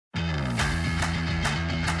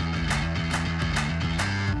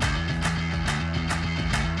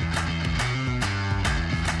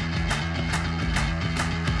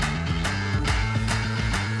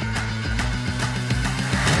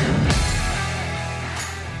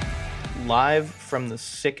Live from the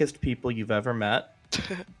sickest people you've ever met,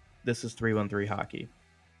 this is 313 Hockey.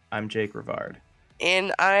 I'm Jake Rivard.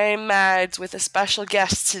 And I'm Mads with a special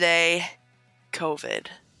guest today, COVID.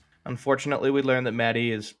 Unfortunately, we learned that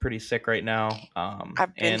Maddie is pretty sick right now.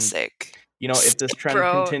 I've been sick. You know, if this trend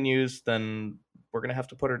continues, then we're going to have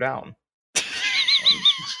to put her down.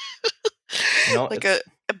 Like a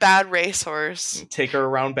bad racehorse. Take her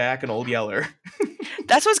around back and old Yeller.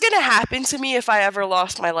 That's what's going to happen to me if I ever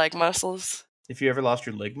lost my leg muscles. If you ever lost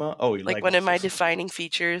your ligma? Oh, your leg one muscles. of my defining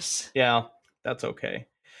features. Yeah, that's okay.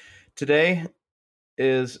 Today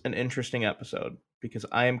is an interesting episode because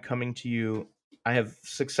I am coming to you. I have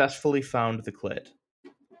successfully found the clit.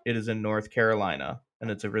 It is in North Carolina,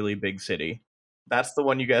 and it's a really big city. That's the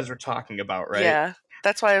one you guys were talking about, right? Yeah,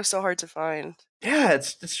 that's why it was so hard to find. Yeah,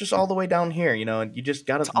 it's just all the way down here, you know, and you just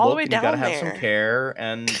gotta look and you gotta have some care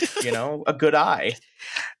and, you know, a good eye.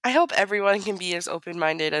 I hope everyone can be as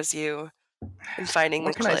open-minded as you in finding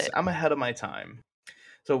the clit. I'm ahead of my time.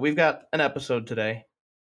 So we've got an episode today.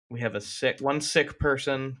 We have one sick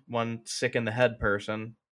person, one sick in the head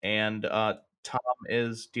person, and Tom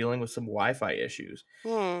is dealing with some Wi-Fi issues.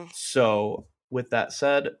 So with that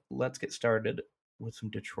said, let's get started with some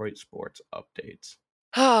Detroit sports updates.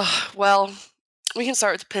 Well, we can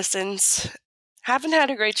start with the Pistons. Haven't had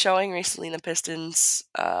a great showing recently in the Pistons.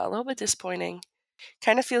 A little bit disappointing.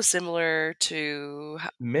 Kind of feels similar to...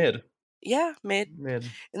 Mid. Yeah, mid.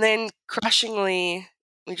 And then, crushingly,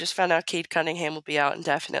 we just found out Cade Cunningham will be out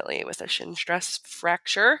indefinitely with a shin stress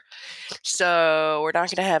fracture. So we're not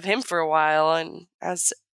going to have him for a while. And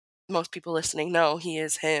as most people listening know, he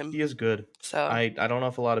is him. He is good. So I don't know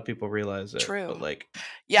if a lot of people realize it. True. But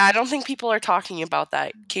yeah, I don't think people are talking about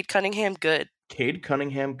that. Cade Cunningham, good. Cade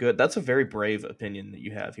Cunningham, good. That's a very brave opinion that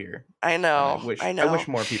you have here. I know. I wish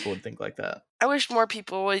more people would think like that. I wish more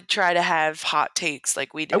people would try to have hot takes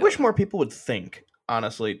like we do. I wish more people would think.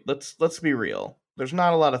 Honestly, let's be real. There's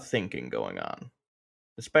not a lot of thinking going on,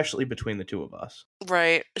 especially between the two of us.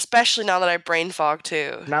 Right. Especially now that I brain fog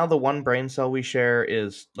too. Now the one brain cell we share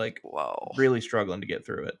is really struggling to get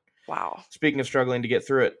through it. Wow. Speaking of struggling to get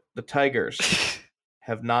through it, the Tigers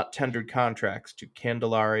have not tendered contracts to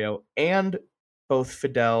Candelario and both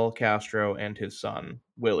Fidel Castro and his son,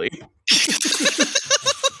 Willie.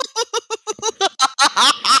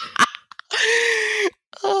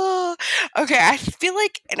 Okay, I feel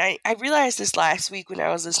like, and I realized this last week when I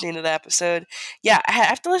was listening to the episode. Yeah, I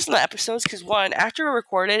have to listen to the episodes because, one, after we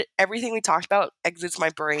record it, everything we talked about exits my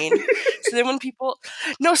brain. So then when people...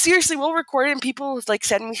 No, seriously, we'll record it and people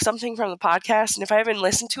send me something from the podcast, and if I haven't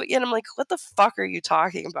listened to it yet, I'm like, what the fuck are you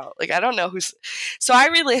talking about? I don't know who's... So I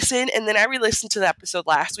re-listen, and then I re-listened to the episode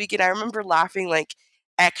last week, and I remember laughing,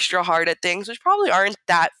 extra hard at things, which probably aren't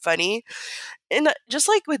that funny. And just,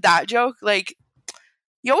 with that joke,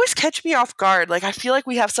 you always catch me off guard. I feel like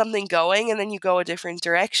we have something going, and then you go a different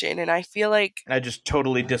direction, and I feel like... I just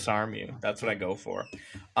totally disarm you. That's what I go for.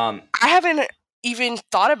 I haven't even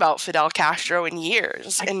thought about Fidel Castro in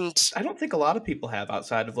years, and... I don't think a lot of people have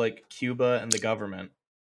outside of, Cuba and the government.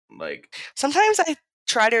 Sometimes I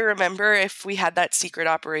try to remember if we had that secret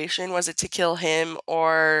operation. Was it to kill him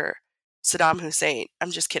or Saddam Hussein?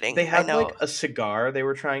 I'm just kidding. They had, a cigar they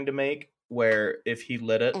were trying to make where if he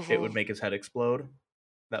lit it, it would make his head explode.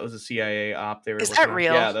 That was a CIA op. Is that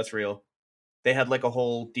real? Yeah, that's real. They had a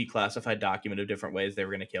whole declassified document of different ways they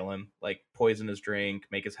were going to kill him, poison his drink,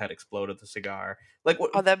 make his head explode with a cigar. What?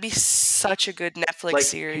 Oh, that'd be such a good Netflix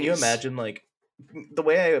series. Can you imagine? The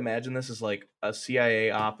way I imagine this is a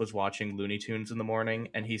CIA op was watching Looney Tunes in the morning,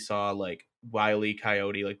 and he saw Wile E.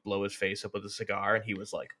 Coyote blow his face up with a cigar, and he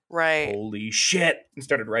was right, holy shit, and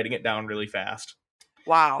started writing it down really fast.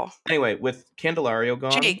 Wow. Anyway, with Candelario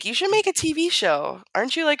gone... Jake, you should make a TV show.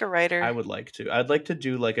 Aren't you a writer? I would like to. I'd like to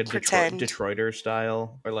do a Detroiter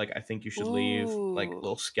style, or I Think You Should Leave,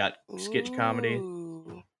 little sketch comedy.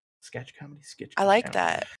 Sketch comedy? I like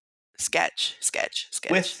that. Sketch.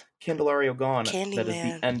 With Candelario gone, Candyman. That is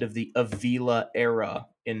the end of the Avila era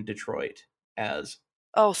in Detroit.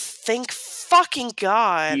 Oh, thank fucking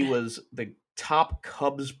God. He was the top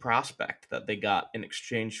Cubs prospect that they got in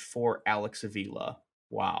exchange for Alex Avila.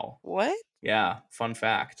 Wow. What? Yeah, fun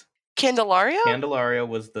fact. Candelario? Candelario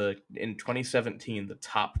was in 2017 the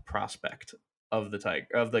top prospect of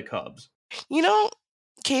the Cubs. You know,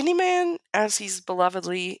 Candyman, as he's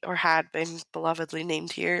belovedly or had been belovedly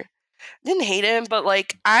named here, didn't hate him, but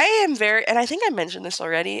I am very, and I think I mentioned this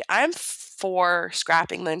already, I'm for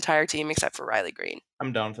scrapping the entire team except for Riley Green.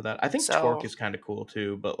 I'm down for that. I think So- Torque is kind of cool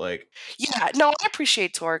too, but like, Yeah, no, I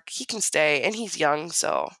appreciate Torque. He can stay, and he's young,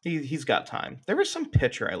 so. he's got time. There was some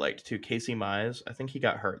pitcher I liked too, Casey Mize. I think he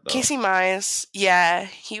got hurt though. Casey Mize, yeah,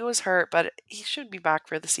 he was hurt, but he should be back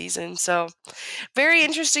for the season. So, very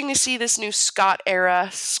interesting to see this new Scott era,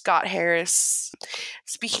 Scott Harris.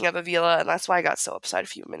 Speaking of Avila, and that's why I got so upset a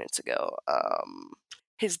few minutes ago.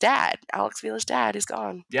 His dad, Alex Avila's dad, is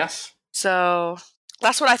gone. Yes. So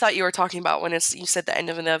that's what I thought you were talking about when you said the end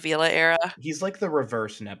of the Avila era. He's like the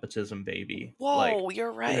reverse nepotism baby. Whoa, like,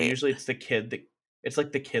 you're right. You know, usually it's the kid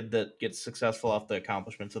that gets successful off the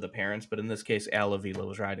accomplishments of the parents, but in this case, Al Avila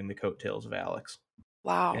was riding the coattails of Alex.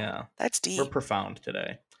 Wow. Yeah. That's deep. We're profound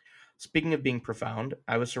today. Speaking of being profound,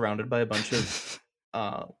 I was surrounded by a bunch of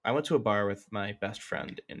I went to a bar with my best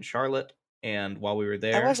friend in Charlotte, and while we were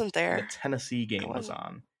there, I wasn't there. the Tennessee game was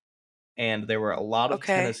on. And there were a lot of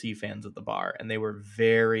Tennessee fans at the bar, and they were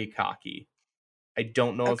very cocky. I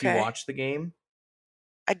don't know if you watched the game.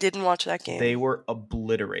 I didn't watch that game. They were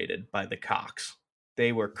obliterated by the Cocks.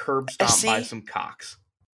 They were curb stomped by some Cocks.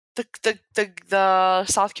 The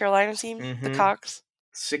South Carolina team, the Cocks.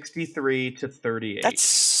 63-38. That's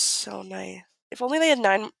so nice. If only they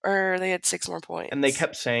had 6 more points. And they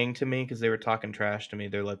kept saying to me, because they were talking trash to me,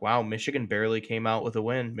 they're like, "Wow, Michigan barely came out with a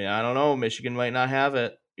win. I don't know, Michigan might not have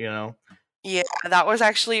it." You know. Yeah, that was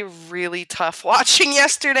actually really tough watching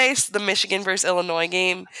yesterday, the Michigan versus Illinois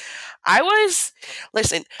game.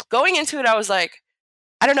 Going into it, I was like,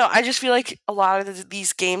 I don't know, I just feel like a lot of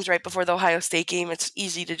these games right before the Ohio State game, it's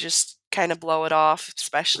easy to just kind of blow it off,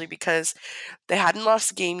 especially because they hadn't lost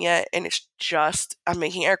the game yet, and it's just, I'm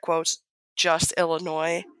making air quotes, just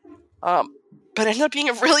Illinois. But it ended up being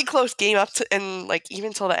a really close game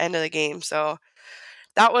even till the end of the game, so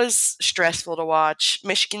that was stressful to watch.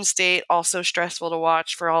 Michigan State, also stressful to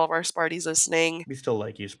watch for all of our Sparties listening. We still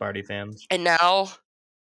like you, Sparty fans. And now,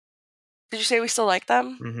 did you say we still like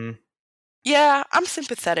them? Mm-hmm. Yeah, I'm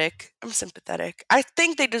sympathetic. I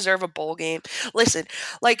think they deserve a bowl game. Listen,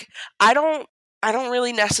 I don't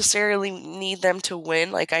really necessarily need them to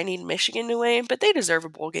win. I need Michigan to win, but they deserve a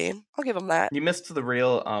bowl game. I'll give them that. You missed the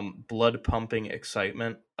real blood-pumping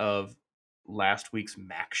excitement of last week's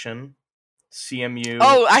Maction. CMU.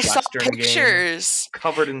 Oh, I Western saw pictures.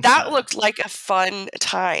 Covered in that snow. Looked like a fun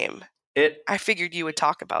time. I figured you would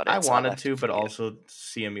talk about it. I wanted to, but also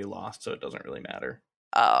CMU lost, so it doesn't really matter.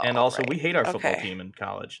 Oh, and also, right. we hate our football team in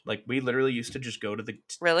college. We literally used to just go to the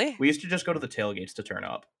really. We used to just go to the tailgates to turn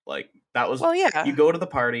up. That was yeah. You go to the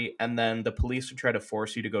party, and then the police would try to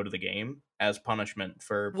force you to go to the game as punishment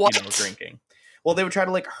for drinking. Well, they would try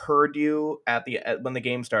to herd you when the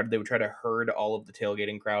game started. They would try to herd all of the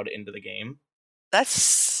tailgating crowd into the game.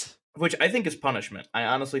 Which I think is punishment. I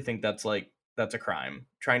honestly think that's a crime.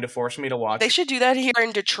 Trying to force me to watch. They should do that here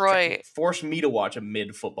in Detroit. Force me to watch a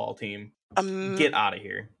mid football team. Get out of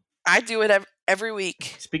here. I do it every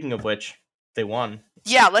week. Speaking of which, they won.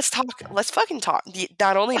 Yeah, let's talk. Let's fucking talk.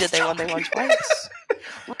 Not only did they win, they won twice.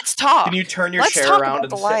 Let's talk. Can you turn your chair around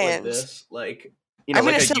and sit like this? I'm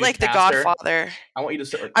going to sit like the Godfather. I want you to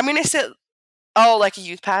sit. I'm going to sit, like a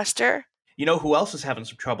youth pastor. You know who else is having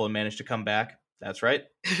some trouble and managed to come back? That's right.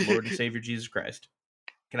 Lord and Savior Jesus Christ.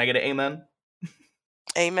 Can I get an amen?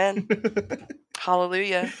 Amen.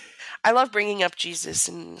 Hallelujah. I love bringing up Jesus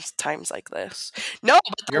in times like this. No,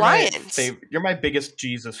 but the Lions. You're my biggest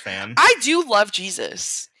Jesus fan. I do love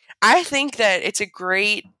Jesus. I think that it's a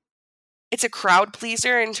crowd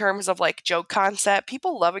pleaser in terms of joke concept.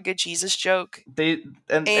 People love a good Jesus joke. And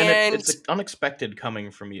it's unexpected coming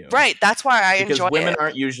from you. Right. That's why I enjoy it. Because women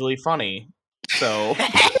aren't usually funny. So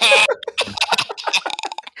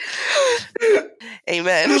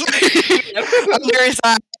Amen. Under his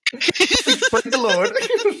eye. Praise the Lord.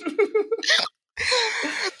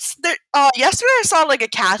 Yesterday I saw a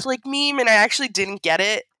Catholic meme and I actually didn't get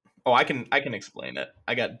it. Oh, I can explain it.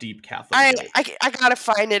 I got deep Catholic. I gotta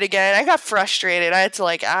find it again. I got frustrated. I had to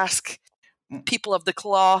ask people of the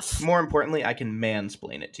cloth. More importantly, I can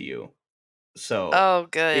mansplain it to you. So, oh,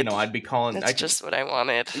 good. I'd be calling. That's just what I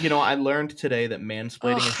wanted. I learned today that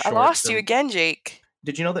mansplaining is short. I lost you again, Jake.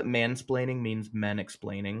 Did you know that mansplaining means men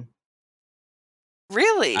explaining?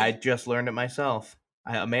 Really? I just learned it myself.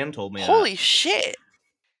 A man told me. Holy shit!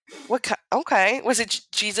 Okay, was it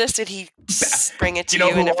Jesus? Did he bring it to you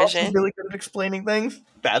in a vision? Who's really good at explaining things?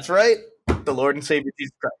 That's right, the Lord and Savior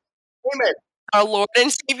Jesus Christ. Amen. Our Lord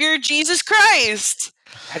and Savior Jesus Christ.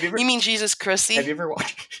 Have you ever? You mean Jesus Christy? Have you ever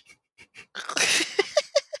watched?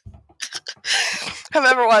 Have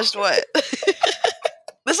ever watched what?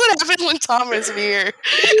 This would happen when Tom is here.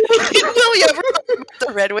 Will you ever talk about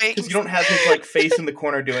the Red Wings? Because you don't have his face in the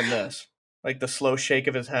corner doing this. Like the slow shake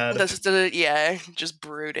of his head. Yeah, just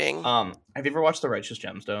brooding. Have you ever watched The Righteous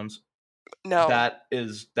Gemstones? No.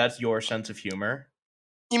 That's your sense of humor.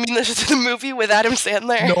 You mean the movie with Adam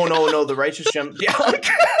Sandler? No, The Righteous Gems. Yeah,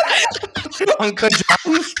 Uncut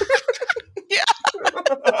Gems. Yeah.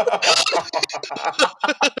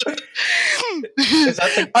 Is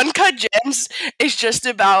that Uncut Gems is just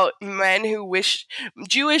about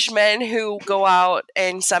Jewish men who go out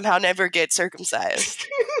and somehow never get circumcised.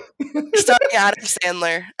 Starring Adam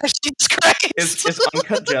Sandler. Jesus Christ. Is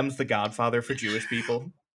Uncut Gems the Godfather for Jewish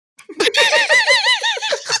people?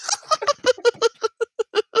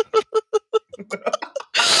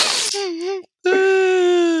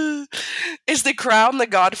 Is The Crown the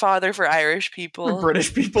Godfather for Irish people? For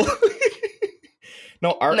British people?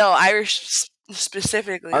 No, Irish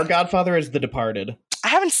specifically. Our Godfather is The Departed. I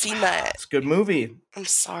haven't seen that. It's a good movie. I'm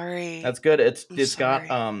sorry. That's good. It's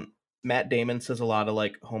got Matt Damon says a lot of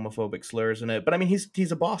like homophobic slurs in it, but I mean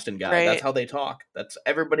he's a Boston guy. Right. That's how they talk. That's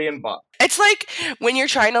everybody in Boston. It's like when you're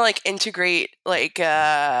trying to like integrate like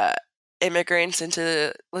immigrants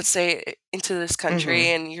into, let's say, into this country,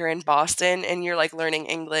 and you're in Boston and you're like learning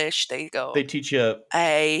English. They teach you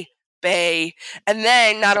a bay, and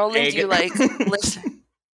then not only do you like listen,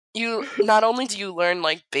 not only do you learn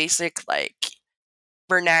like basic like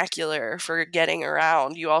vernacular for getting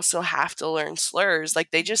around, you also have to learn slurs.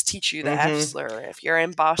 Like they just teach you the F slur if you're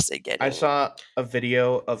in Boston. I saw a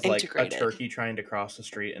video of integrated. like a turkey trying to cross the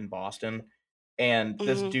street in Boston, and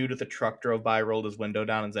this dude with a truck drove by, rolled his window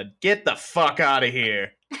down, and said, "Get the fuck out of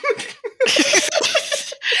here!"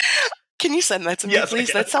 Can you send that to me,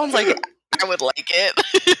 please? That sounds like I would like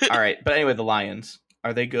it. All right, but anyway, the Lions,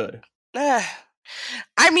 are they good?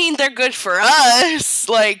 I mean, they're good for us.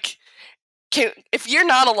 Like, if you're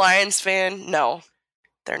not a Lions fan, no,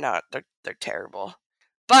 they're not. They're terrible.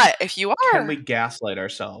 But if you are, can we gaslight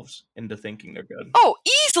ourselves into thinking they're good? Oh,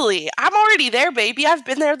 easily. I'm already there, baby. I've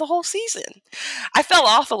been there the whole season. I fell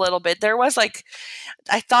off a little bit. There was like,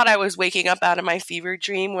 I thought I was waking up out of my fever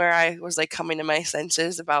dream where I was like coming to my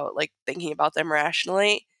senses about like thinking about them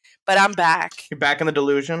rationally. But I'm back. You're back in the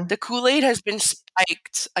delusion? The Kool-Aid has been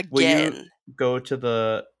spiked again. Will you go to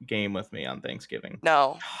the game with me on Thanksgiving?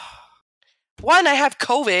 No. One, I have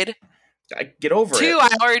COVID. Get over it. Two, I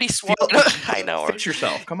already swore. I know. Fix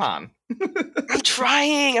yourself. Come on. I'm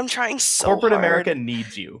trying so Corporate hard. America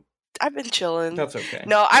needs you. I've been chilling. That's okay.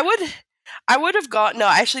 No, I would have gone. No,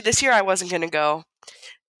 actually, this year I wasn't going to go.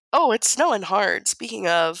 Oh, it's snowing hard. Speaking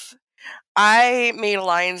of, I made a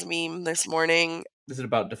Lions meme this morning. Is it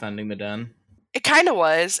about defending the den? It kind of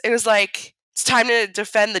was. It was like, it's time to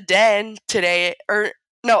defend the den today. Or,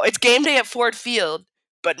 no, it's game day at Ford Field.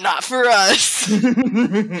 But not for us. So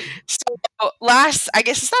I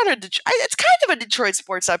guess it's not it's kind of a Detroit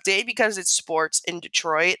sports update because it's sports in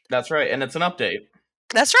Detroit. That's right, and it's an update.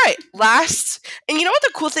 That's right. And you know what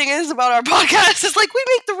the cool thing is about our podcast is like we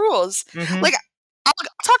make the rules. Like I'll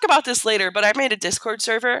talk about this later, but I made a Discord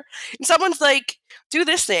server and someone's like, "Do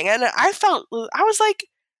this thing," and I was like,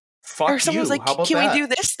 "Fuck you!" Someone's like, "How about can we do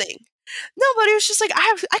this thing?" No, but it was just like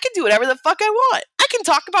I can do whatever the fuck I want. I can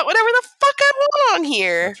talk about whatever the fuck I want on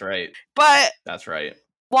here. That's right. But that's right.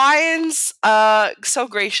 Lions so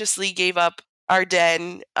graciously gave up our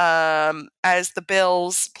den as the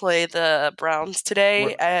Bills play the Browns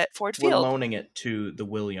today at Ford Field. We're loaning it to the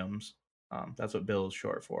Williams. That's what Bill is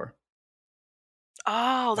short for.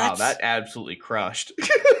 Oh, wow, that absolutely crushed.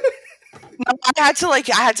 No, I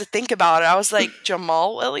had to think about it. I was like,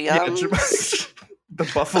 Jamal Williams? Yeah, the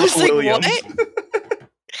Buffalo Williams. What?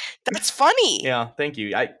 That's funny. Yeah, thank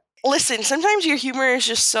you. Listen, sometimes your humor is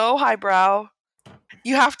just so highbrow.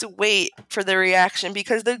 You have to wait for the reaction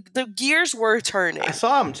because the gears were turning. I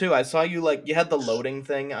saw them too. I saw you you had the loading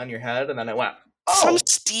thing on your head, and then it went. Oh. Some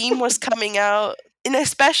steam was coming out, and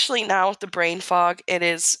especially now with the brain fog, it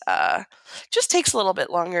is just takes a little bit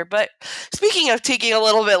longer. But speaking of taking a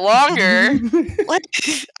little bit longer, I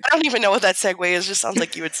don't even know what that segue is. It just sounds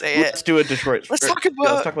like you would say it. Let's do a Detroit. Let's talk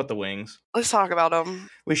about the Wings. Let's talk about them.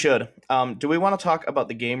 We should. Do we want to talk about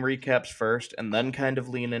the game recaps first, and then kind of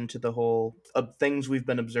lean into the whole things we've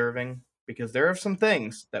been observing? Because there are some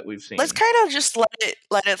things that we've seen. Let's kind of just let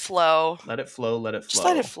it flow. Let it flow. Let it flow. Just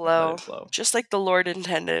let it flow. Just like the Lord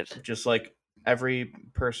intended. Just like every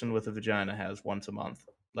person with a vagina has once a month.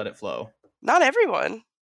 Let it flow. Not everyone.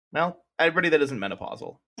 Well, everybody that isn't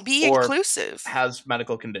menopausal. Be inclusive. Has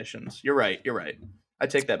medical conditions. You're right. I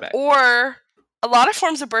take that back. Or a lot of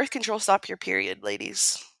forms of birth control stop your period,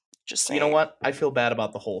 ladies. Just saying. You know what? I feel bad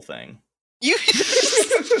about the whole thing. You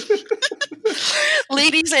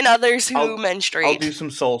ladies and others who menstruate. I'll do some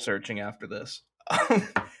soul searching after this.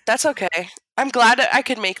 That's okay. I'm glad I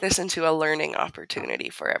could make this into a learning opportunity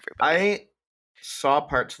for everybody. I saw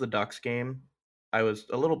parts of the Ducks game. I was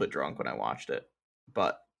a little bit drunk when I watched it,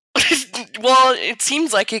 but well, it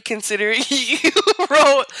seems like it considering you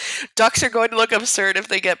wrote Ducks are going to look absurd if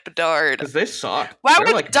they get Bedard. because they suck. Why They're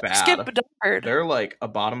would like the Ducks bad. get Bedard? They're like a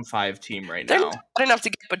bottom 5 team right They're now. not good enough to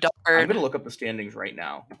get Bedard. I'm gonna look up the standings right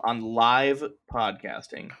now on live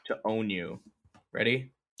podcasting to own you.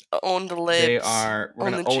 Ready? Own the libs. We're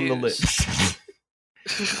gonna own the libs.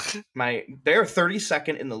 They're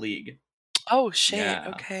 32nd in the league. Oh shit! Yeah,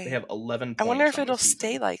 okay. They have 11 points. I wonder if it'll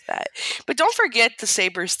stay like that. But don't forget the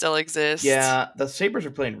Sabres still exist. Yeah, the Sabres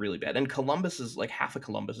are playing really bad, and Columbus is like half of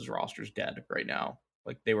Columbus's roster's dead right now.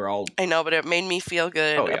 Like they were all. I know, but it made me feel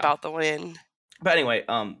good about the win. But anyway,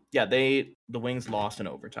 the Wings lost in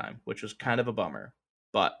overtime, which was kind of a bummer.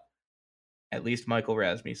 But at least Michael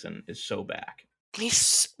Rasmussen is so back.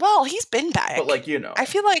 He's been back. But I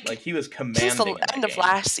feel like he was commanding since the end of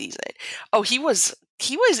last season. Oh, he was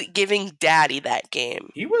giving Daddy that game.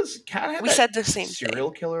 He was kind of. We said the same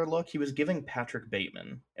serial killer look. He was giving Patrick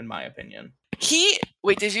Bateman, in my opinion.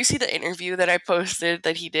 Did you see the interview that I posted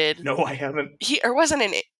that he did? No, I haven't. It wasn't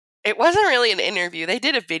really an interview. They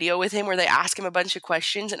did a video with him where they ask him a bunch of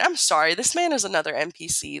questions, and I'm sorry, this man is another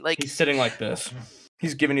NPC. Like he's sitting like this.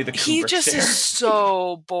 He's giving you the Cooper He just stare. is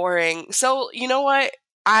so boring. So, you know what?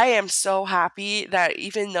 I am so happy that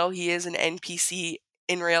even though he is an NPC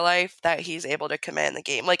in real life, that he's able to command the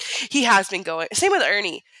game. Like, he has been going. Same with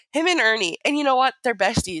Ernie. Him and Ernie. And you know what? They're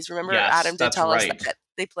besties. Remember, Adam did tell us that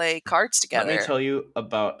they play cards together. Let me tell you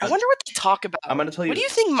about... I wonder what they talk about. I'm going to tell you... What do you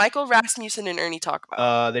think Michael Rasmussen and Ernie talk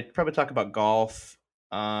about? They probably talk about golf.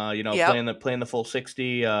 Playing the full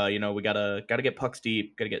 60. We gotta get pucks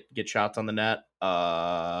deep, gotta get shots on the net.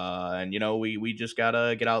 And we just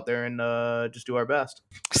gotta get out there and just do our best.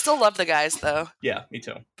 Still love the guys though. Yeah, me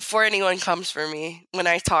too. Before anyone comes for me when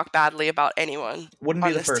I talk badly about anyone. Wouldn't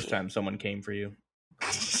be the first time someone came for you.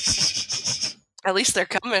 At least they're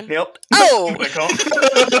coming. Yep. Oh.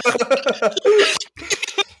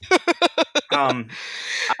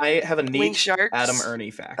 I have a neat Adam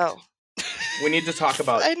Ernie fact. Oh. We need to talk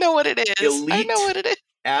about. I know what it is. Elite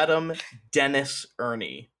Adam Dennis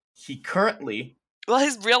Ernie. He currently. Well,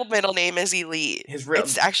 his real middle name is Elite.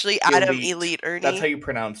 It's actually Adam Elite Ernie. That's how you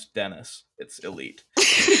pronounce Dennis. It's Elite.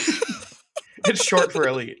 It's short for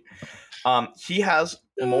Elite. He has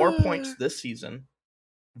more points this season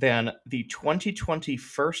than the 2020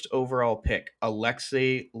 first overall pick,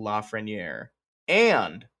 Alexei Lafreniere,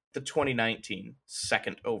 and the 2019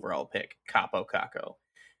 second overall pick, Capo Caco.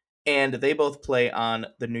 And they both play on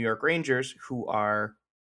the New York Rangers, who are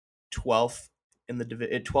 12th in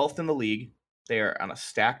the league. They are on a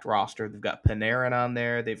stacked roster. They've got Panarin on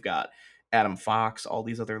there. They've got Adam Fox, all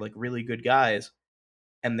these other really good guys.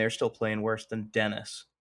 And they're still playing worse than Dennis.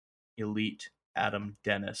 Elite Adam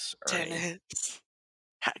Dennis Ernie. Dennis.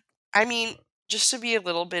 I mean, just to be a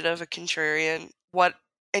little bit of a contrarian,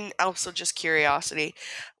 and also just curiosity,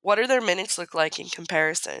 what do their minutes look like in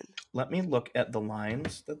comparison? Let me look at the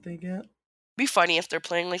lines that they get. Be funny if they're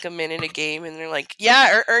playing like a minute a game and they're like,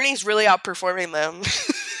 yeah, Ernie's really outperforming them.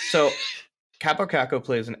 So, Capo Caco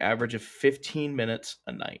plays an average of 15 minutes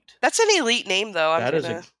a night. That's an elite name, though. That is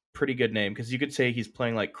a pretty good name, because you could say he's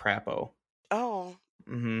playing like Crapo. Oh.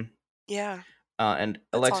 Mm-hmm. Yeah. And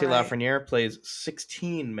Alexei Lafreniere plays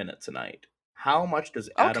 16 minutes a night. How much does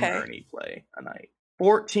Adam Ernie play a night?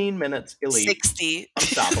 14 minutes elite. 60.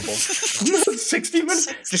 Unstoppable. 60 minutes?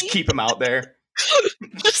 60? Just keep him out there.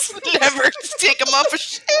 Just never take him off a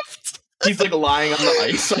shift. He's like lying on the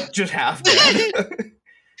ice, like just half dead.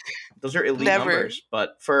 Those are elite numbers.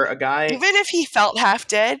 But for a guy... Even if he felt half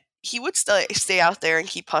dead, he would still stay out there and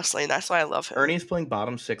keep hustling. That's why I love him. Ernie's playing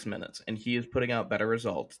bottom 6 minutes, and he is putting out better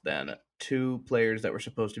results than two players that were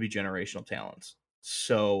supposed to be generational talents.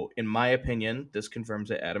 So, in my opinion, this confirms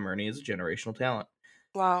that Adam Ernie is a generational talent.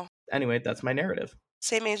 Wow. Anyway, that's my narrative.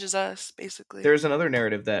 Same age as us, basically. There's another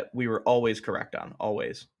narrative that we were always correct on.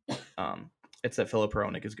 Always. It's that Philip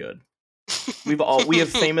Hronek is good. We have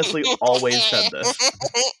famously always said this.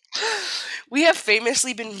 We have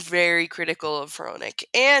famously been very critical of Hronek,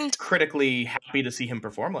 and critically happy to see him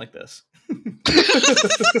perform like this.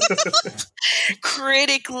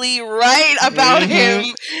 Critically right about him.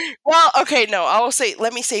 Well, okay, no, I will say.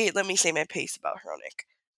 Let me say my piece about Hronek.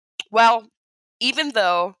 Well, even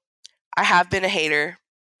though I have been a hater,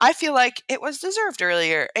 I feel like it was deserved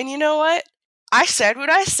earlier. And you know what? I said what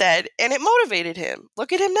I said, and it motivated him.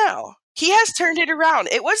 Look at him now. He has turned it around.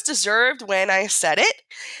 It was deserved when I said it,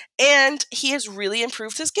 and he has really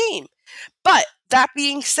improved his game. But that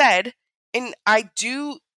being said, and I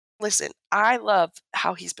do, listen, I love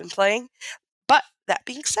how he's been playing. But that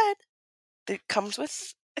being said, it comes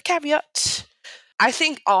with a caveat. I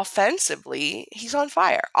think offensively, he's on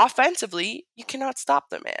fire. Offensively, you cannot stop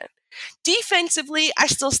the man. Defensively, I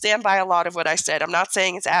still stand by a lot of what I said. I'm not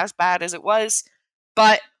saying it's as bad as it was,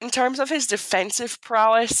 but in terms of his defensive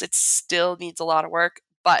prowess, it still needs a lot of work.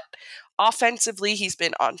 But offensively, he's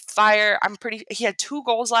been on fire. He had 2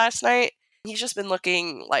 goals last night. He's just been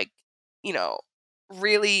looking like,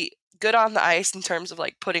 really good on the ice in terms of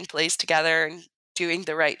like putting plays together and doing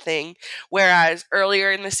the right thing. Whereas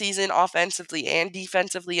earlier in the season, offensively and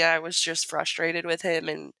defensively, I was just frustrated with him.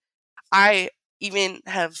 And I even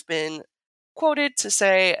have been quoted to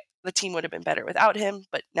say the team would have been better without him,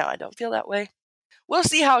 but now I don't feel that way. We'll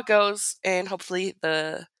see how it goes, and hopefully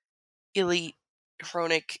the elite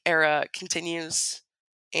Hronek era continues,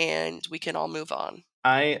 and we can all move on.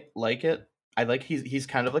 I like it. I like he's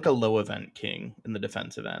kind of like a low event king in the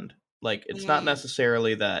defensive end. Like, it's not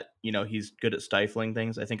necessarily that, he's good at stifling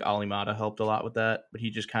things. I think Alimata helped a lot with that, but he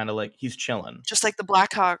just kind of like, he's chilling. Just like the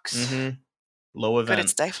Blackhawks. Mm-hmm. Low event. Good at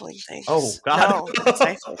stifling things. Oh, God. No,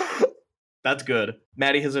 stifling. That's good.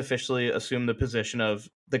 Maddie has officially assumed the position of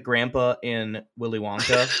the grandpa in Willy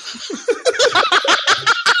Wonka.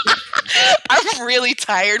 I'm really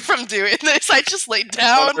tired from doing this. I just laid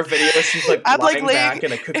down. On her video, she's like lying back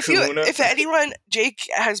in a cocoon. If anyone, Jake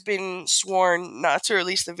has been sworn not to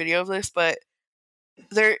release the video of this, but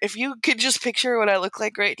if you could just picture what I look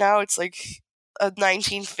like right now, it's like a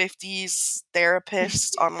 1950s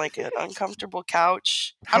therapist on like an uncomfortable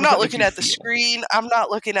couch. I'm not looking at the screen. I'm not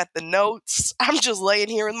looking at the notes. I'm just laying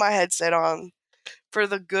here with my headset on for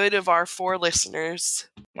the good of our 4 listeners.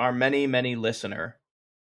 Our many, many listener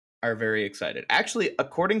are very excited. Actually,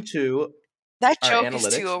 according to that joke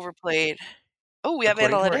is too overplayed. Oh, we have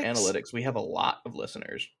analytics. We have a lot of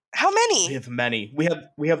listeners. How many? We have many.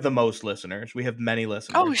 We have the most listeners. We have many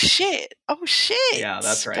listeners. Oh shit! Yeah,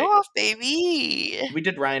 that's right. Go off, baby. We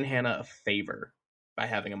did Ryan Hanna a favor by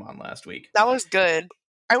having him on last week. That was good.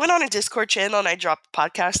 I went on a Discord channel and I dropped a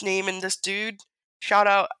podcast name, and this dude, shout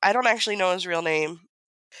out, I don't actually know his real name,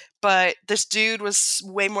 but this dude was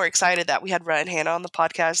way more excited that we had Ryan Hanna on the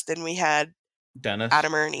podcast than we had Dennis,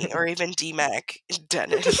 Adam Ernie, or even D-Mac.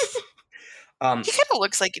 Dennis. He kind of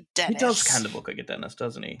looks like a Dennis. He does kind of look like a Dennis,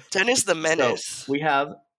 doesn't he? Dennis the Menace. So we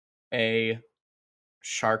have a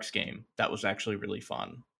Sharks game that was actually really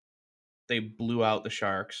fun. They blew out the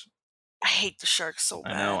Sharks. I hate the Sharks so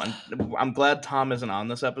bad. I know. I'm glad Tom isn't on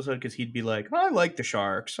this episode because he'd be like, I like the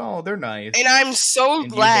Sharks. Oh, they're nice. And I'm so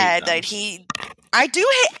glad that I do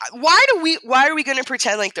hate. Why are we going to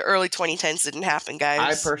pretend like the early 2010s didn't happen, guys?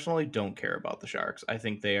 I personally don't care about the Sharks. I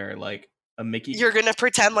think they are like a Mickey. You're going to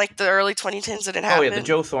pretend like the early 2010s didn't happen? Oh, yeah, the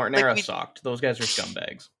Joe Thornton era sucked. Those guys are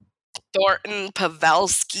scumbags. Thornton,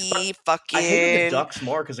 Pavelski, fucking... I hated the Ducks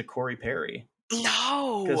more because of Corey Perry.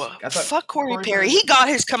 No. Fuck Corey Perry. He got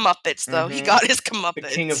his comeuppance, though. Mm-hmm. He got his comeuppance.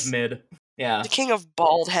 The king of mid. Yeah. The king of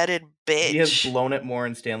bald-headed bitch. He has blown it more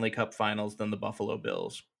in Stanley Cup finals than the Buffalo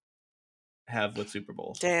Bills have with Super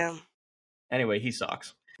Bowls. Damn. Anyway, he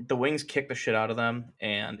sucks. The Wings kicked the shit out of them,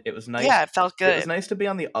 and it was nice. Yeah, it felt good. It was nice to be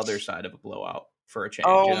on the other side of a blowout for a change.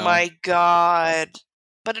 Oh, my God.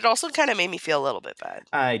 But it also kind of made me feel a little bit bad.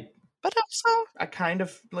 But also, I kind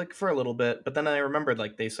of, like, for a little bit, but then I remembered,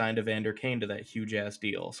 like, they signed Evander Kane to that huge-ass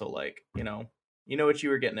deal, so, like, you know what you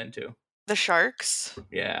were getting into. The Sharks?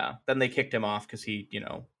 Yeah. Then they kicked him off because he,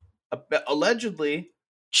 allegedly...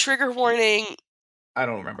 Trigger warning. I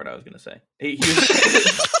don't remember what I was going to say. He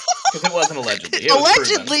was... Because it wasn't allegedly. It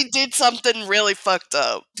allegedly did something really fucked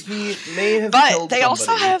up. He may have killed somebody,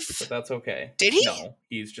 also have... but that's okay. Did he? No,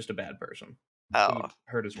 he's just a bad person. Oh. He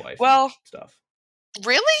hurt his wife and stuff.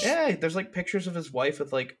 Really? Yeah, there's like pictures of his wife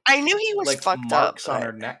with like I knew he was like fucked marks up, on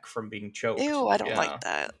her neck from being choked. Ew, I don't like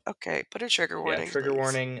that. Okay, put a trigger warning. Yeah, trigger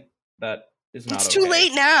warning. That is not. It's too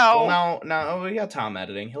late now. Well, now we got Tom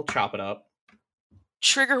editing. He'll chop it up.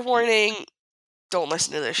 Trigger warning. Don't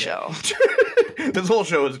listen to this show. This whole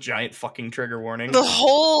show is a giant fucking trigger warning.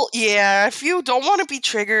 If you don't want to be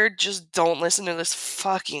triggered, just don't listen to this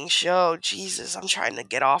fucking show. Jesus, I'm trying to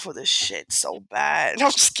get off of this shit so bad.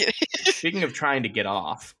 I'm just kidding. Speaking of trying to get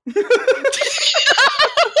off.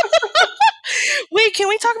 Wait, can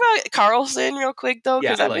we talk about Carlson real quick, though?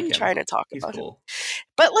 Because I've been trying to talk about him.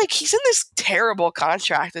 But, like, he's in this terrible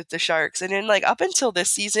contract with the Sharks. And then, like, up until this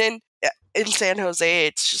season, in San Jose,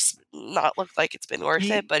 it's just not looked like it's been worth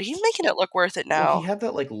it, but he's making it look worth it now. Well, he had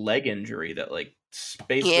that, like, leg injury that, like,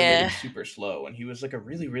 basically made him super slow, and he was, like, a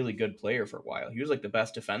really, really good player for a while. He was, like, the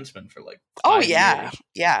best defenseman for, like, 5 years.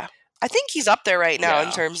 Yeah. I think he's up there right now in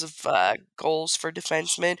Yeah. terms of goals for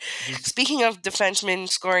defensemen. He's Speaking of defensemen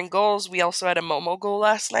scoring goals, we also had a Momo goal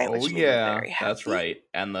last night, which made me very happy. that's right.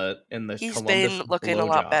 And in the He's Columbus been looking a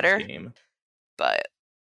lot blowjobs better, game. but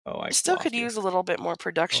Oh, I still could lost you. use a little bit more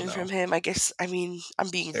production no. from him. I guess. I mean, I'm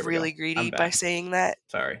being There we really go. greedy I'm by back. saying that.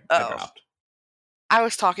 Sorry, I Oh, dropped. I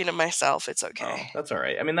was talking to myself. It's Oh, okay. that's all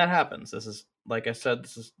right. I mean, that happens. This is, like I said,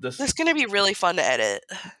 This is gonna be really fun to edit.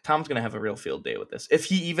 Tom's gonna have a real field day with this if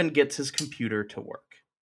he even gets his computer to work.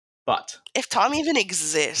 But If Tom even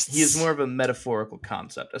exists, he is more of a metaphorical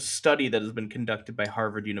concept, a study that has been conducted by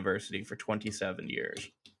Harvard University for 27 years.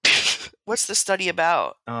 What's the study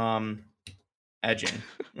about? Edging.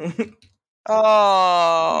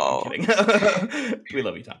 Oh, I'm kidding. We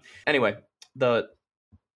love you, Tom. Anyway, there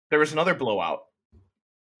was another blowout,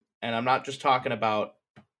 and I'm not just talking about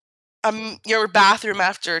your bathroom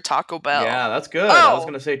after Taco Bell. Yeah, that's good. I was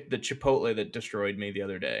gonna say the Chipotle that destroyed me the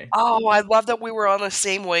other day. Oh, I love that we were on the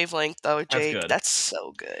same wavelength, though, Jake. That's good. That's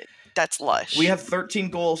so good. That's lush. We have 13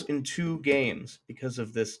 goals in 2 games because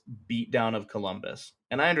of this beatdown of Columbus.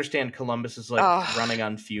 And I understand Columbus is like running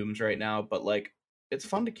on fumes right now, but like it's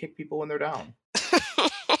fun to kick people when they're down.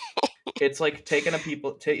 It's like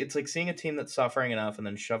it's like seeing a team that's suffering enough and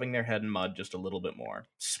then shoving their head in mud just a little bit more,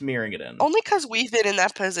 smearing it in. Only because we've been in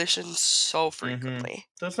that position so frequently.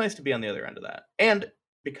 So it's nice to be on the other end of that. And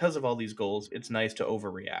because of all these goals, it's nice to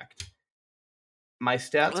overreact. My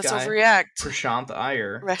stats Let's guy, overreact. Prashant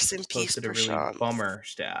Iyer, Rest in peace, posted a Prashant. really bummer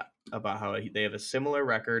stat about how they have a similar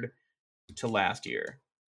record to last year.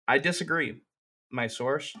 I disagree. My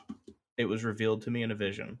source, it was revealed to me in a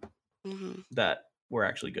vision that we're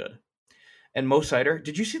actually good. And Mo Sider,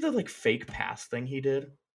 did you see the like fake pass thing he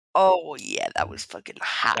did? Oh yeah, that was fucking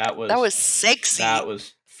hot. That was sexy. That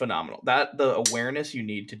was phenomenal. The awareness you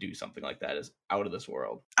need to do something like that is out of this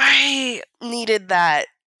world. I needed that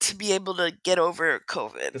to be able to get over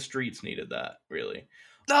COVID. The streets needed that, really.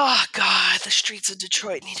 Oh god, the streets of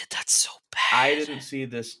Detroit needed that so bad. I didn't see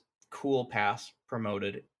this cool pass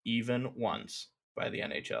promoted even once by the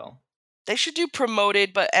NHL. They should do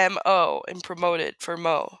promoted but MO and promoted for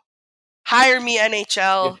Mo. Hire me,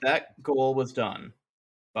 NHL. If that goal was done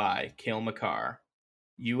by Cale Makar,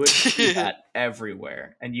 you would see that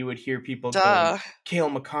everywhere. And you would hear people going, Cale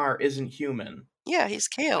Makar isn't human. Yeah, he's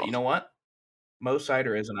Cale. But you know what? Mo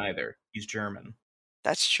Sider isn't either. He's German.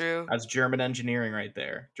 That's true. That's German engineering right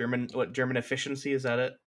there. German efficiency, is that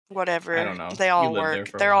it? Whatever. I don't know. They all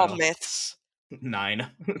work. They're all myths. 9.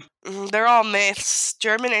 They're all myths.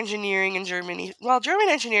 German engineering and Germany. Well, German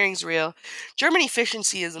engineering's real. German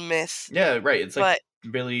efficiency is a myth. Yeah, right. It's like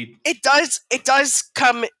really. It does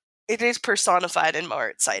come. It is personified in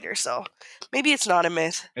Mart Cider, so maybe it's not a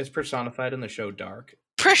myth. It's personified in the show Dark.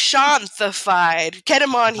 Prashanthified. Get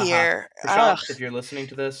him on here. Prashant, if you're listening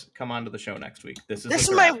to this, come on to the show next week. This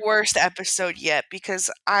is my worst episode yet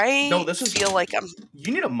because feel like I'm.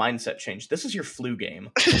 You need a mindset change. This is your flu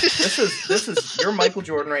game. this is you're Michael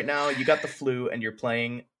Jordan right now. You got the flu and you're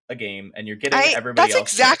playing a game and you're getting everybody else.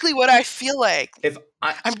 That's exactly what I feel like.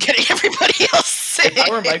 I'm getting everybody else sick. If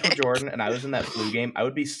I were Michael Jordan and I was in that flu game, I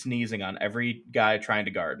would be sneezing on every guy trying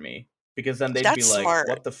to guard me. Because then they'd be like, smart.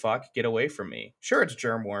 What the fuck? Get away from me. Sure, it's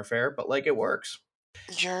germ warfare, but like it works.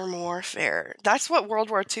 Germ warfare. That's what World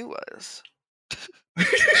War II was.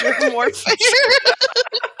 Germ warfare.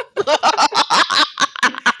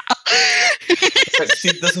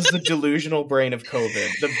 See, this is the delusional brain of COVID.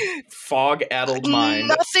 The fog-addled mind.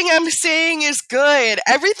 Nothing I'm saying is good.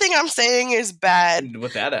 Everything I'm saying is bad.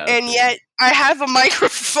 With that attitude. And yet, I have a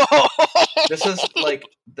microphone. This is like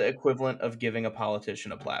the equivalent of giving a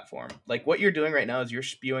politician a platform. Like, what you're doing right now is you're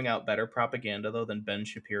spewing out better propaganda, though, than Ben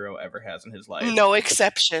Shapiro ever has in his life. No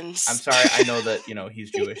exceptions. I'm sorry, I know that,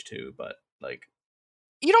 he's Jewish too, but, like...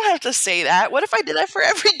 You don't have to say that. What if I did that for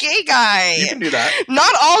every gay guy? You can do that.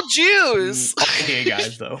 Not all Jews. All gay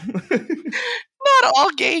guys, though. Not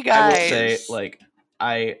all gay guys. I will say, like,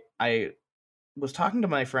 I was talking to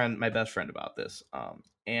my best friend about this,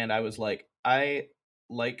 and I was like, I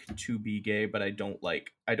like to be gay, but I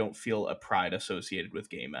don't feel a pride associated with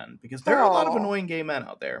gay men, because there are a lot of annoying gay men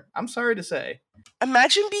out there. I'm sorry to say.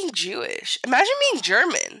 Imagine being Jewish. Imagine being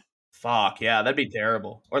German. Fuck, yeah, that'd be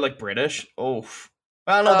terrible. Or, like, British. Oof.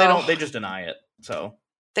 Well, no, they don't. They just deny it. So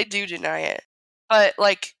they do deny it, but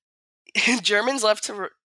like Germans love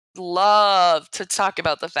to talk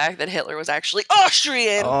about the fact that Hitler was actually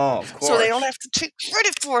Austrian. Oh, of course. So they don't have to take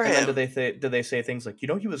credit for him. And then do they say things like,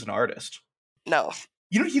 he was an artist? No.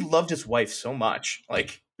 He loved his wife so much.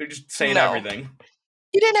 Like, they're just saying everything.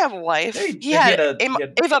 He didn't have a wife. He had Eva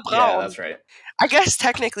Braun. Yeah, that's right. I guess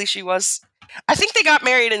technically she was. I think they got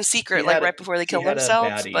married in secret, right before they killed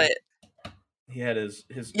themselves. But He had his.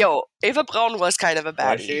 Yo, Ava Braun was kind of a Was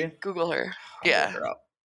baddie. she? Google her. I'll Yeah. look her up.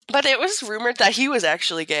 But it was rumored that he was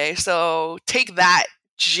actually gay, so take that,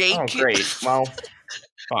 Jake. Oh, great. Well,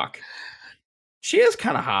 fuck. She is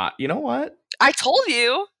kind of hot. You know what? I told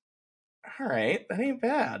you. All right, that ain't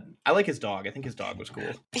bad. I like his dog. I think his dog was cool.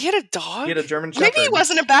 He had a dog? He had a German Shepherd. Maybe he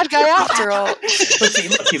wasn't a bad guy after all. But see,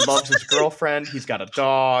 look, he loves his girlfriend. He's got a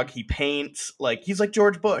dog. He paints. Like, he's like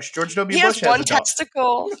George Bush. George W. He Bush has one a dog.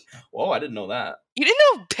 testicle. Whoa, I didn't know that. You didn't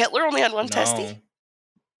know Hitler only had one testy?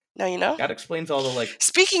 Now you know? That explains all the, like...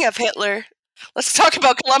 Speaking of Hitler, let's talk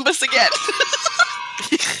about Columbus again.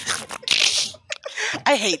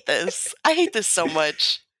 I hate this. I hate this so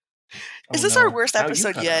much. Is this our worst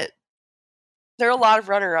episode yet? There are a lot of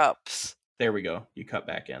runner-ups. There we go. You cut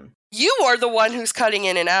back in. You are the one who's cutting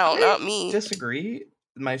in and out, not me. Disagree.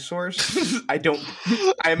 My source, I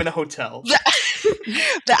am in a hotel.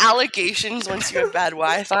 The allegations once you have bad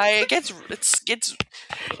Wi-Fi, it gets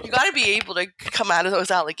you got to be able to come out of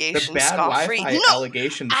those allegations the bad Wi-Fi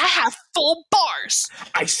allegations. I have full bars.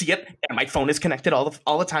 I see it, and my phone is connected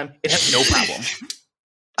all the time. It has no problem.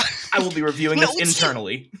 I will be reviewing this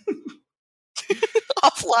internally.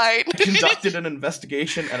 Offline. I conducted an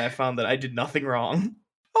investigation, and I found that I did nothing wrong.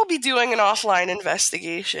 I'll be doing an offline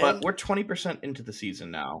investigation. But we're 20% into the season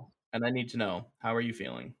now, and I need to know, how are you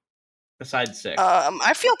feeling? Besides sick.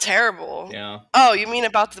 I feel terrible. Yeah. Oh, you mean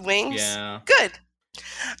about the wings? Yeah. Good.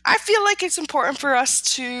 I feel like it's important for us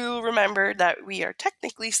to remember that we are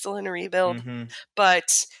technically still in a rebuild,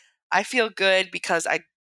 but I feel good because I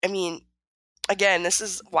mean, again, this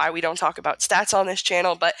is why we don't talk about stats on this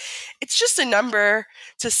channel, but it's just a number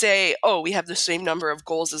to say, oh, we have the same number of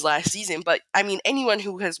goals as last season. But I mean, anyone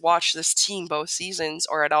who has watched this team both seasons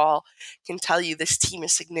or at all can tell you this team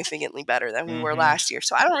is significantly better than we were last year.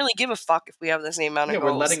 So I don't really give a fuck if we have the same amount of goals.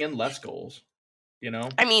 Yeah, we're letting in less goals, you know?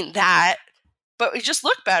 I mean, that, but we just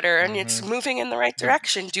look better and it's moving in the right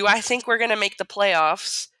direction. Do I think we're going to make the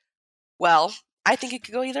playoffs? Well, I think it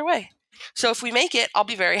could go either way. So if we make it, I'll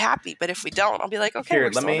be very happy. But if we don't, I'll be like, okay,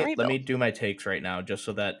 we're still in a rebuild. Let me do my takes right now, just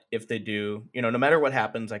so that if they do, you know, no matter what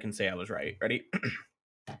happens, I can say I was right. Ready?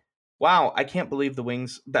 Wow, I can't believe the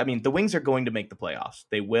Wings. I mean, the Wings are going to make the playoffs.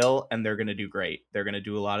 They will, and they're going to do great. They're going to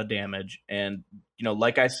do a lot of damage. And, you know,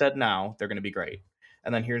 like I said now, they're going to be great.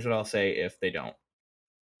 And then here's what I'll say if they don't.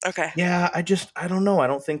 Okay. Yeah, I don't know. I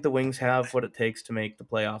don't think the Wings have what it takes to make the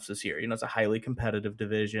playoffs this year. You know, it's a highly competitive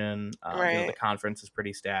division. Right. You know, the conference is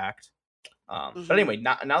pretty stacked. But anyway,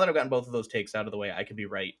 now that I've gotten both of those takes out of the way, I could be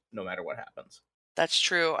right no matter what happens. That's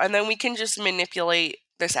true. And then we can just manipulate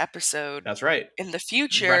this episode. That's right. In the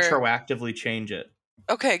future. Retroactively change it.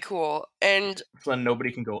 Okay, cool. And so then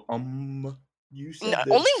nobody can go, you said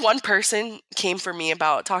this. Only one person came for me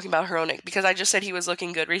about talking about Hronek because I just said he was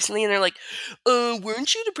looking good recently. And they're like,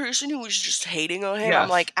 weren't you the person who was just hating on him? Yes. I'm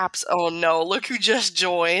like, oh no, look who just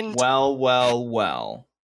joined. Well.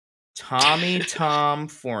 Tom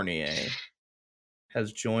Fournier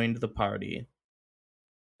has joined the party,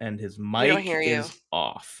 and his mic is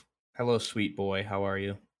off. Hello, sweet boy. How are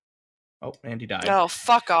you? Oh, Andy died. Oh,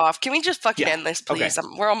 fuck off. Can we just fucking end this, please? Okay.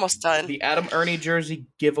 We're almost done. The Adam Ernie jersey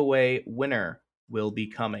giveaway winner will be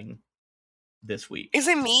coming this week. Is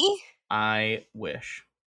it me? I wish.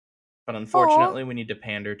 But unfortunately, we need to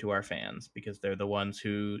pander to our fans because they're the ones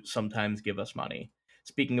who sometimes give us money.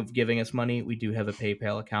 Speaking of giving us money, we do have a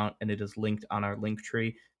PayPal account, and it is linked on our link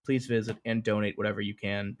tree. Please visit and donate whatever you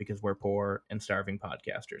can because we're poor and starving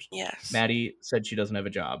podcasters. Yes. Maddie said she doesn't have a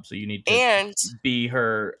job, so you need to be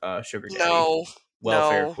her sugar daddy,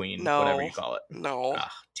 welfare queen, whatever you call it. No.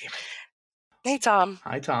 Ah, damn it. Hey, Tom.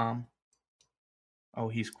 Hi, Tom. Oh,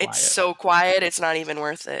 he's quiet. It's so quiet, it's not even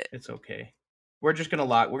worth it. It's okay. We're just going to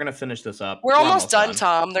we're going to finish this up. We're almost done,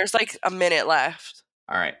 Tom. There's like a minute left.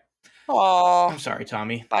 All right. Aw. I'm sorry,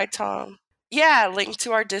 Tommy. Bye, Tom. Yeah, link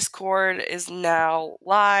to our Discord is now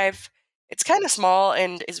live. It's kind of small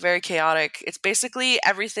and it's very chaotic. It's basically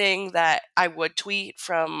everything that I would tweet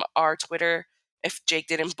from our Twitter if Jake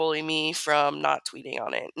didn't bully me from not tweeting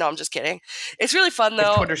on it. No, I'm just kidding. It's really fun,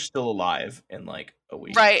 though. If Twitter's still alive in like a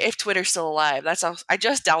week. Right, if Twitter's still alive. That's all. I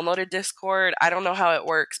just downloaded Discord. I don't know how it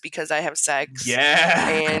works because I have sex. Yeah.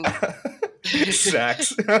 And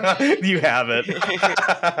sex. You have it.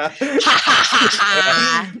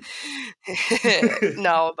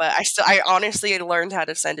 No, but I honestly learned how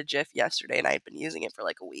to send a GIF yesterday, and I've been using it for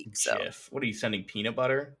like a week. So GIF. What are you sending? Peanut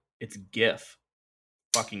butter? It's GIF.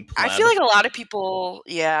 Fucking pleb. I feel like a lot of people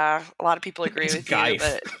agree with you,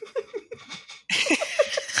 but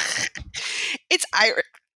it's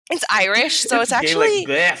Irish, so it's actually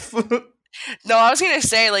GIF. No, I was gonna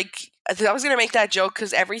say I was gonna make that joke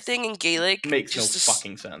because everything in Gaelic makes no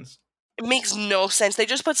fucking sense. It makes no sense. They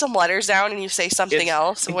just put some letters down and you say something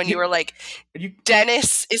else. When you were like,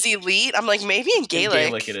 Dennis is elite, I'm like, maybe in Gaelic. In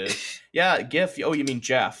Gaelic it is. Yeah, GIF. Oh, you mean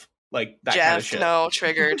Jeff. Like that Jeff, kind of shit. No,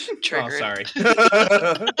 triggered. Oh, sorry.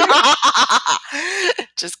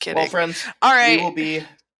 Just kidding. Well, friends, all right. we will be,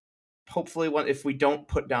 hopefully, if we don't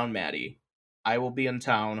put down Maddie, I will be in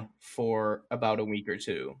town for about a week or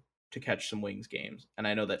two to catch some Wings games. And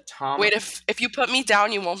I know that Tom... Wait, if you put me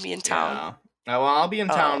down, you won't be in town? Yeah. Well, I'll be in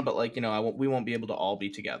town, but, like, we won't be able to all be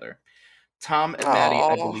together. Tom and Maddie,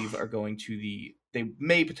 I believe, are going to they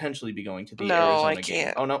may potentially be going to the Arizona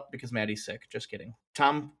game. Oh, no, because Maddie's sick. Just kidding.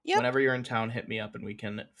 Tom, whenever you're in town, hit me up and we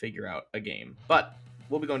can figure out a game. But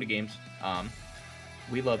we'll be going to games.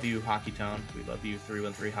 We love you, Hockey Town. We love you,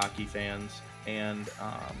 313 hockey fans. And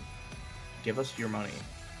give us your money,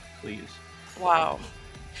 please. Wow.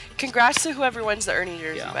 Congrats to whoever wins the Ernie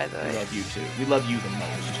jersey, by the way. We love you, too. We love you the most.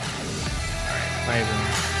 All right. Bye,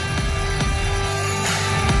 everyone.